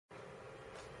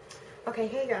Okay,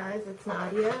 hey guys, it's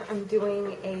Nadia. I'm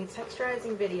doing a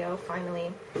texturizing video,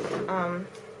 finally.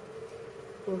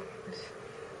 Ooh,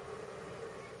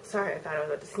 sorry, I thought I was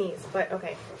about to sneeze, but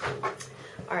okay.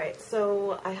 Alright,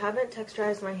 so I haven't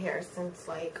texturized my hair since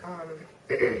like,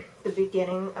 the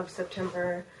beginning of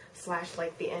September /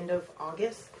 like the end of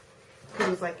August. It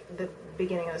was like the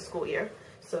beginning of the school year.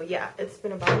 So yeah, it's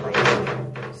been about like,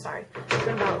 it's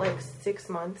been about like 6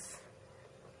 months.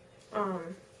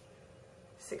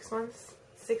 6 months?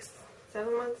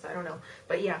 7 months? I don't know.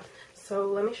 But yeah, so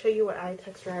let me show you what I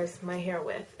texturized my hair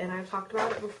with. And I've talked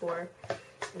about it before.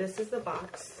 This is the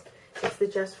box. It's the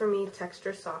Just For Me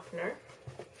Texture Softener.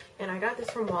 And I got this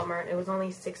from Walmart. It was only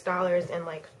 $6 and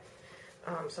like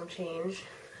some change.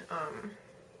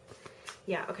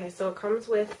 Yeah, okay, so it comes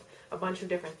with a bunch of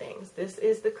different things. This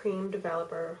is the cream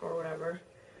developer or whatever.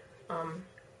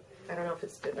 I don't know if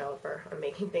it's developer. I'm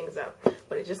making things up.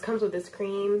 But it just comes with this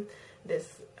cream,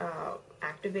 this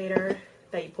activator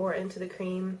that you pour into the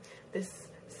cream, this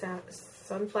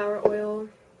sunflower oil,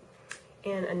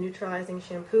 and a neutralizing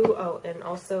shampoo. Oh, and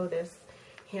also this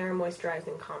hair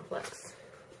moisturizing complex.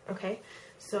 Okay,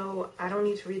 so I don't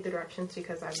need to read the directions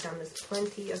because I've done this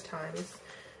plenty of times,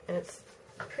 and it's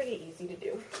pretty easy to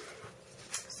do.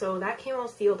 So that came all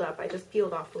sealed up. I just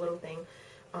peeled off the little thing,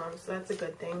 so that's a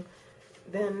good thing.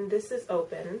 Then this is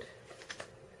opened,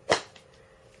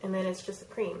 and then it's just a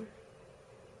cream.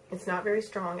 It's not very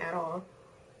strong at all.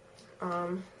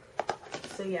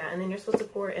 So yeah, and then you're supposed to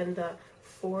pour in the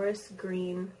Forest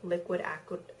Green Liquid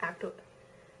Activator.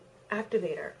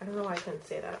 I don't know why I couldn't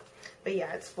say that. But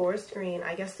yeah, it's forest green.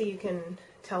 I guess so you can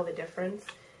tell the difference.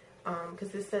 Because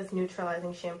this says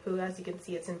neutralizing shampoo. As you can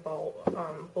see, it's in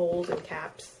bowls and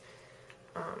caps.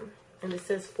 And this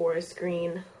says forest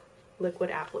green liquid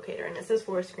applicator. And it says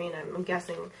forest green, I'm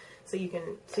guessing, so you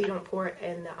don't pour it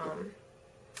in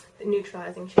the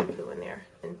neutralizing shampoo in there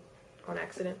on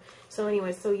accident. So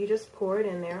anyway, so you just pour it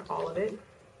in there, all of it.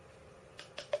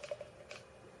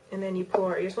 And then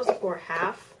you're supposed to pour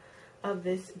half of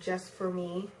this Just For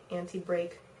Me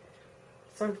anti-break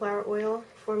sunflower oil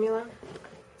formula.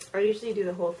 I usually do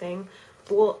the whole thing.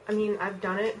 Well, I mean, I've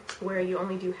done it where you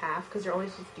only do half, because you're only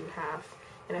supposed to do half.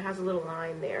 And it has a little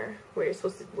line there where you're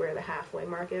supposed to, where the halfway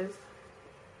mark is.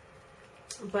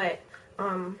 But,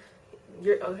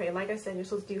 okay, like I said, you're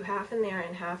supposed to do half in there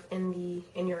and half in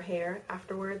your hair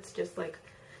afterwards, just like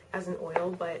as an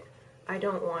oil. But I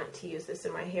don't want to use this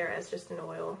in my hair as just an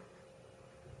oil,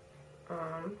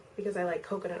 because I like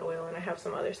coconut oil and I have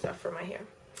some other stuff for my hair.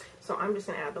 So I'm just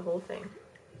going to add the whole thing.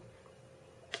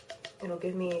 It'll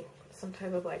give me some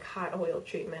type of like hot oil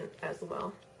treatment as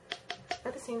well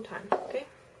at the same time, okay?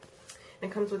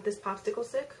 And it comes with this popsicle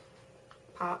stick,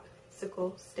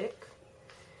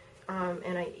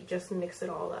 and I just mix it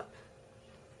all up.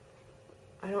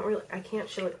 I can't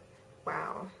show it.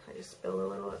 Wow, I just spilled a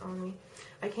little on me.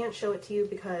 I can't show it to you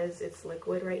because it's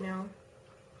liquid right now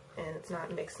and it's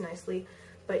not mixed nicely.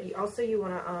 But you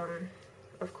want to,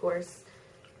 of course,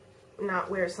 not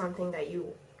wear something that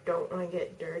you don't want to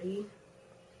get dirty.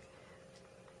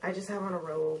 I just have on a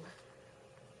robe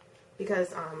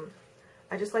because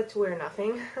I just like to wear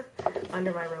nothing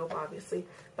under my robe, obviously,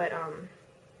 but I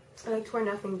like to wear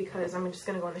nothing because I'm just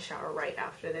gonna go in the shower right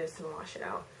after this and wash it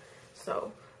out.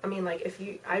 So I mean, like,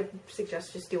 I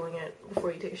suggest just doing it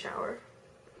before you take a shower.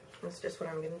 That's just what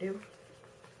I'm gonna do.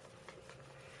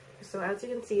 So as you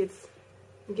can see, it's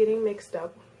getting mixed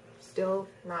up. Still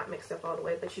not mixed up all the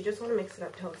way, but you just want to mix it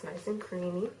up till it's nice and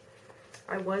creamy.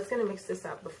 I was going to mix this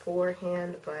up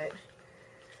beforehand, but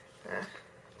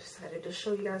decided to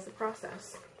show you guys the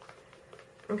process.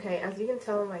 Okay, as you can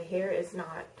tell, my hair is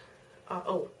not,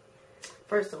 oh,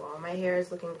 first of all, my hair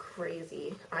is looking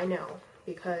crazy. I know,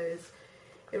 because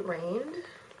it rained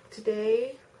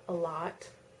today a lot.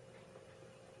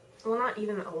 Well, not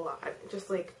even a lot,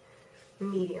 just like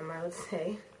medium, I would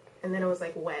say. And then it was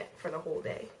like wet for the whole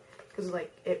day. Because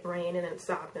like it rained and then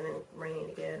stopped and then rained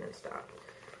again and stopped.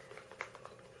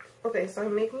 Okay, so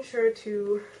I'm making sure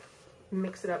to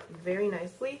mix it up very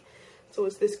nicely. So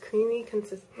it's this creamy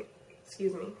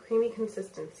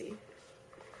consistency.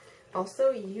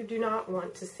 Also, you do not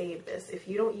want to save this. If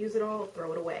you don't use it all,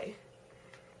 throw it away.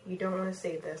 You don't want to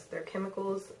save this. They're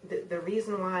chemicals. The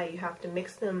reason why you have to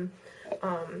mix them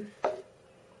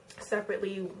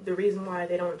separately, the reason why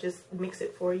they don't just mix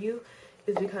it for you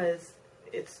is because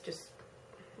it's just,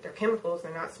 they're chemicals.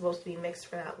 They're not supposed to be mixed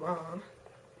for that long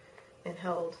and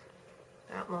held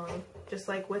that long. Just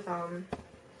like with hair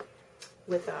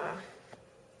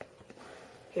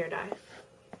dye.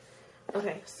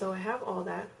 Okay, so I have all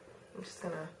that. I'm just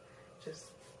gonna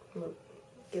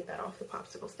get that off the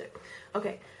popsicle stick.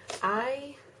 Okay,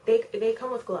 I They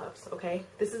come with gloves, okay?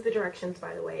 This is the directions,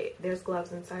 by the way. There's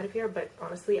gloves inside of here, but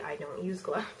honestly, I don't use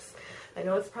gloves. I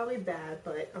know it's probably bad,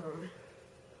 but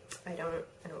I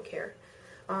don't care.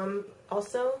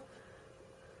 Also,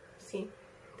 see,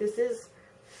 this is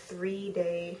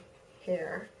 3-day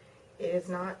hair. It is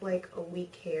not like a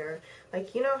week hair.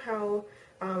 Like, you know how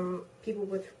people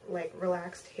with like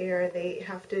relaxed hair, they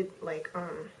have to like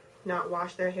not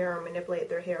wash their hair or manipulate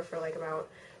their hair for like about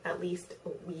at least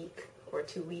a week or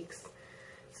 2 weeks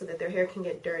so that their hair can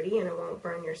get dirty and it won't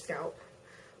burn your scalp.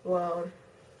 Well,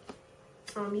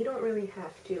 you don't really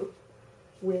have to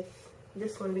with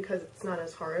this one because it's not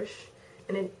as harsh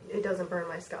and it doesn't burn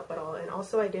my scalp at all. And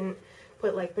also I didn't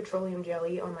put like petroleum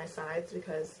jelly on my sides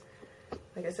because,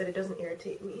 like I said, it doesn't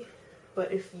irritate me.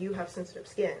 But if you have sensitive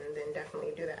skin, then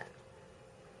definitely do that.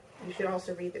 You should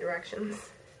also read the directions.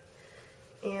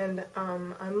 And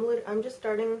I'm just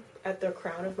starting at the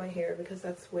crown of my hair because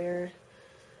that's where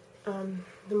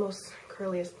the most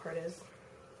curliest part is.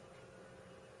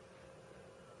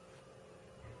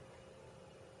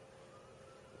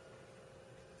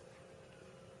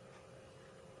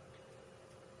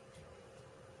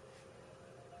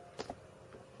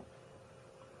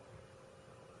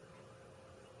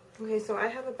 Okay, so I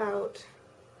have about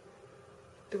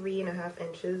 3.5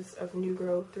 inches of new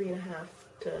growth, 3.5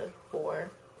 to 4,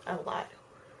 a lot.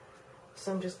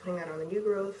 So I'm just putting that on the new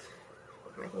growth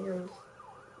with my hands.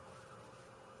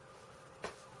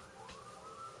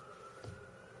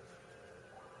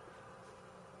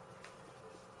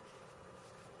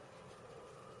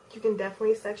 You can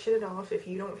definitely section it off if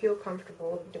you don't feel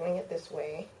comfortable doing it this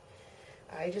way.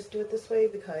 I just do it this way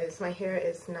because my hair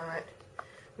is not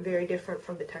very different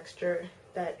from the texture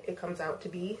that it comes out to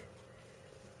be.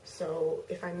 So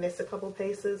if I miss a couple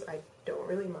places, I don't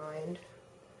really mind.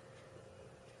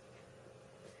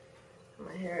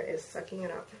 My hair is sucking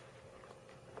it up.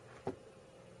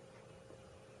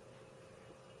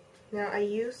 Now I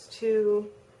used to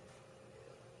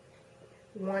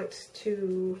want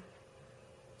to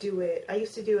do it, I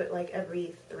used to do it like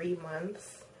every 3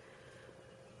 months,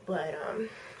 but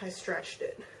I stretched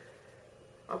it.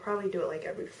 I'll probably do it like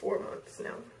every 4 months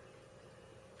now.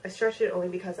 I stretched it only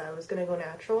because I was gonna go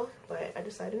natural, but I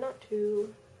decided not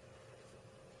to.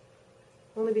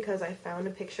 Only because I found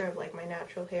a picture of like my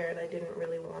natural hair and I didn't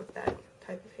really want that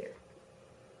type of hair.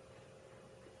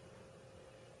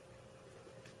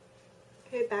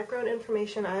 Okay, background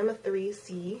information. I am a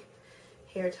 3C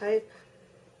hair type,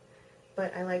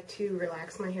 but I like to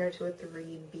relax my hair to a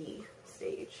 3B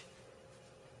stage.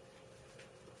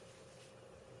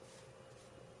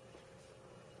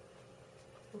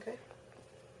 Okay.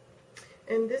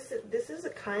 And this is a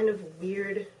kind of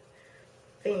weird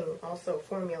thing, also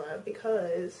formula,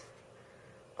 because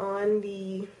on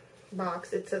the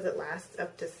box it says it lasts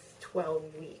up to 12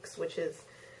 weeks, which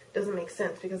doesn't make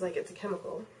sense because like it's a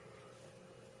chemical,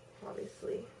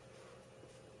 obviously.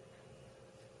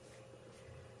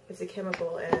 It's a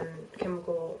chemical and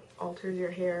chemical alters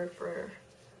your hair for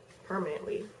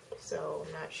permanently, so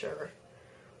I'm not sure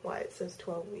why it says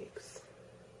 12 weeks.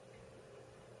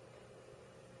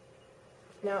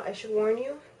 Now, I should warn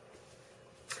you,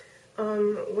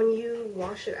 when you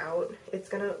wash it out, it's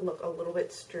going to look a little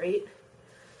bit straight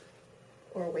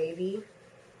or wavy.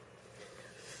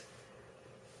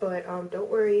 But don't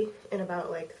worry, in about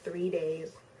like 3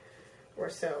 days or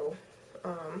so,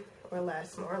 or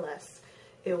less, more or less,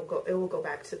 it will go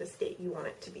back to the state you want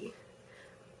it to be.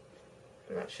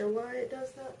 I'm not sure why it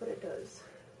does that, but it does.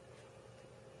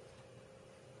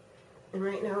 And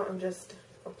right now I'm just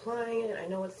applying it. I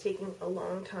know it's taking a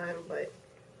long time, but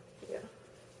yeah.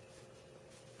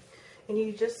 And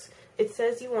you just, it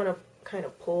says you want to kind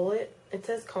of pull it. It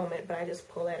says comb it, but I just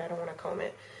pull it. I don't want to comb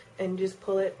it. And just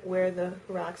pull it where the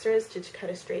relaxer is to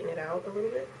kind of straighten it out a little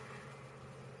bit.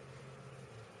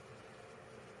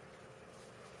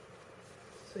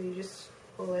 So you just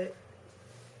pull it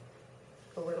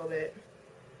a little bit.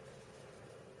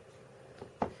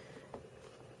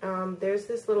 There's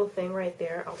this little thing right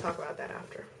there. I'll talk about that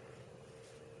after.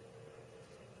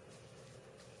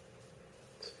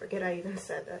 Forget I even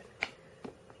said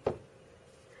that.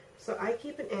 So I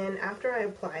keep it in. After I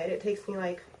apply it, it takes me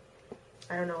like,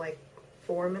 I don't know, like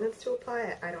 4 minutes to apply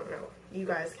it. I don't know. You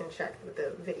guys can check with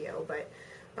the video, but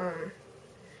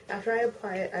after I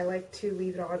apply it, I like to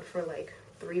leave it on for like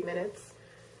 3 minutes.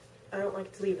 I don't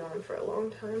like to leave it on for a long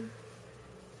time.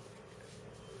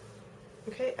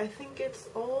 Okay, I think it's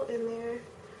all in there.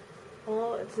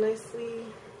 It's nicely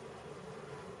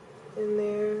in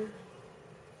there.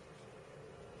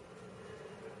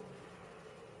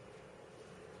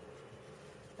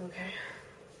 Okay.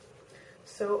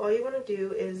 So all you want to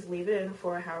do is leave it in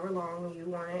for however long you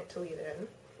want it to leave it in.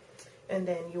 And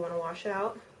then you want to wash it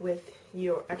out with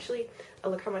your, actually,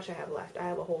 look how much I have left. I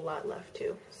have a whole lot left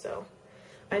too. So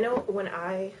I know when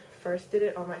I first did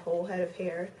it on my whole head of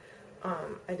hair, I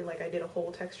did a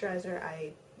whole texturizer.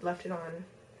 I left it on,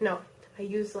 no, I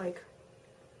used like,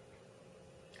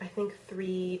 I think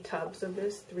 3 tubs of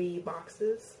this, 3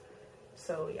 boxes.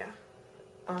 So yeah,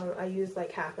 I used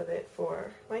like half of it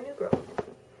for my new growth.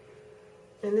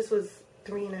 And this was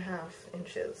 3.5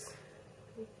 inches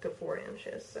to 4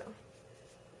 inches, so.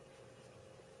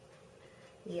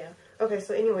 Yeah. Okay,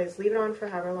 so anyways, leave it on for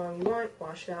however long you want.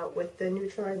 Wash it out with the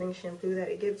neutralizing shampoo that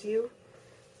it gives you.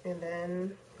 And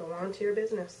then go on to your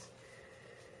business.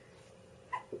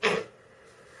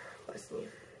 Bless me.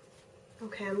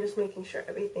 Okay, I'm just making sure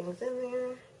everything's in there.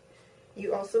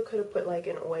 You also could have put like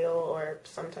an oil or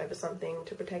some type of something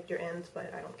to protect your ends,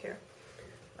 but I don't care.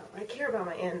 I care about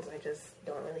my ends, I just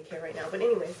don't really care right now. But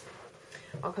anyways,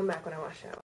 I'll come back when I wash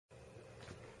it out.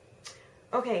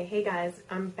 Okay, hey guys,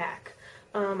 I'm back.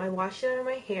 I washed it out of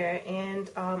my hair, and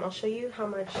I'll show you how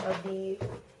much of the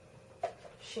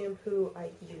shampoo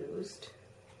I used.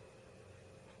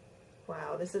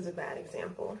 Wow, this is a bad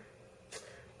example.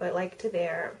 But like to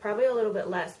there, probably a little bit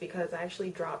less because I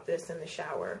actually dropped this in the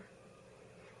shower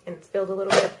and it spilled a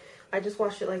little bit. I just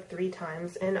washed it like 3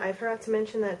 times, and I forgot to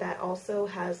mention that that also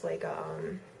has like a,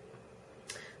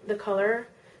 the color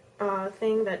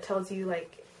thing that tells you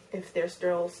like if there's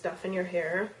still stuff in your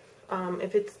hair.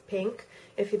 If it's pink,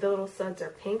 if the little suds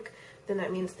are pink, then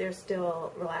that means there's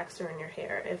still relaxer in your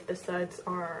hair. If the suds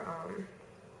are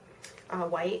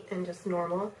white and just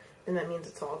normal, then that means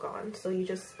it's all gone. So you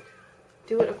just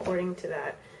do it according to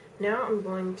that. Now I'm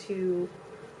going to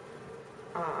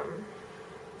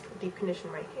deep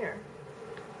condition my hair,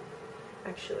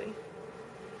 actually.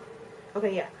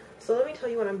 Okay, yeah. So let me tell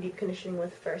you what I'm deep conditioning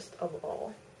with first of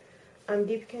all. I'm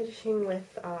deep conditioning with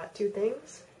 2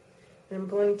 things. And I'm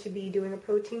going to be doing a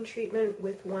protein treatment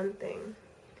with 1 thing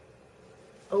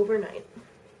overnight.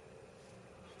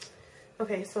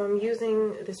 Okay, so I'm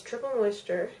using this Triple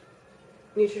Moisture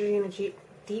Neutrogena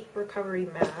Deep Recovery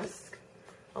Mask,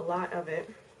 a lot of it,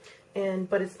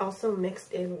 but it's also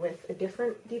mixed in with a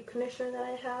different deep conditioner that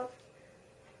I have.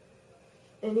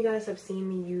 And you guys have seen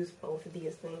me use both of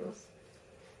these things.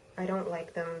 I don't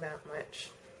like them that much,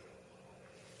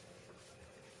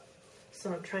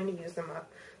 so I'm trying to use them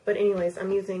up. But anyways,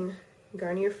 I'm using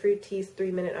Garnier Fructis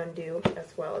 3-Minute Undo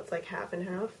as well. It's like half and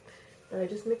half that I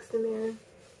just mixed in there.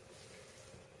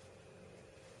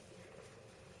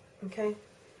 Okay.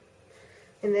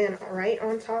 And then right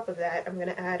on top of that, I'm going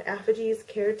to add Apogée's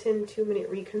Keratin 2-Minute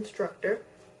Reconstructor,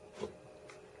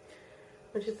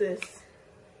 which is this.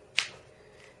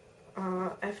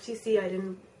 FTC, I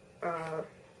didn't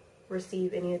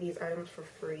receive any of these items for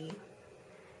free.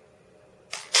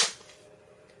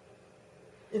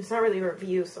 It's not really a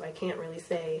review, so I can't really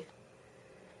say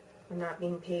I'm not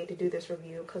being paid to do this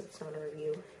review because it's not a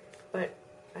review. But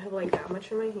I have like that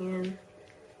much in my hand.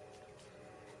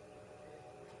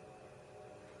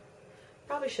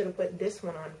 Probably should have put this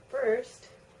one on first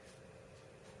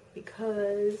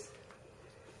because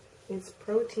it's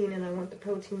protein and I want the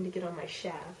protein to get on my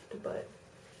shaft, but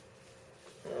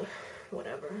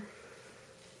whatever.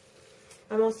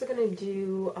 I'm also going to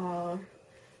do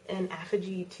an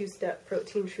Apogee 2-step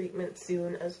protein treatment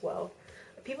soon as well.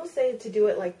 People say to do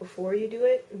it like before you do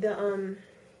it, the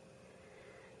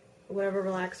whatever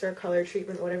relaxer, color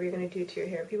treatment, whatever you're going to do to your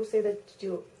hair. People say that to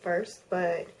do it first,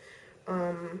 but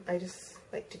I just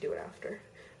like to do it after.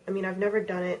 I mean, I've never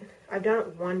done it. I've done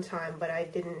it 1 time, but I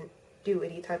didn't do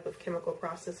any type of chemical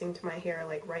processing to my hair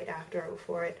like right after or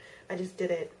before it. I just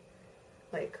did it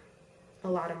like a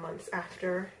lot of months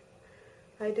after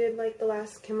I did like the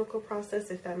last chemical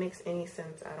process, if that makes any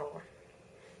sense at all.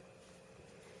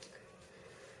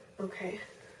 Okay.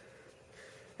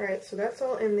 Alright, so that's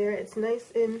all in there. It's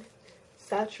nice and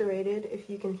saturated, if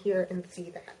you can hear and see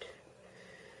that.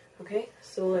 Okay,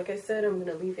 so like I said, I'm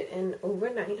going to leave it in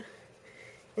overnight.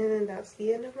 And then that's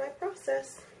the end of my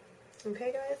process.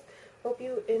 Okay, guys? Hope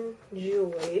you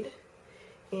enjoyed.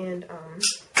 And,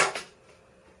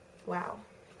 wow.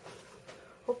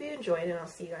 Hope you enjoyed, and I'll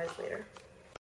see you guys later.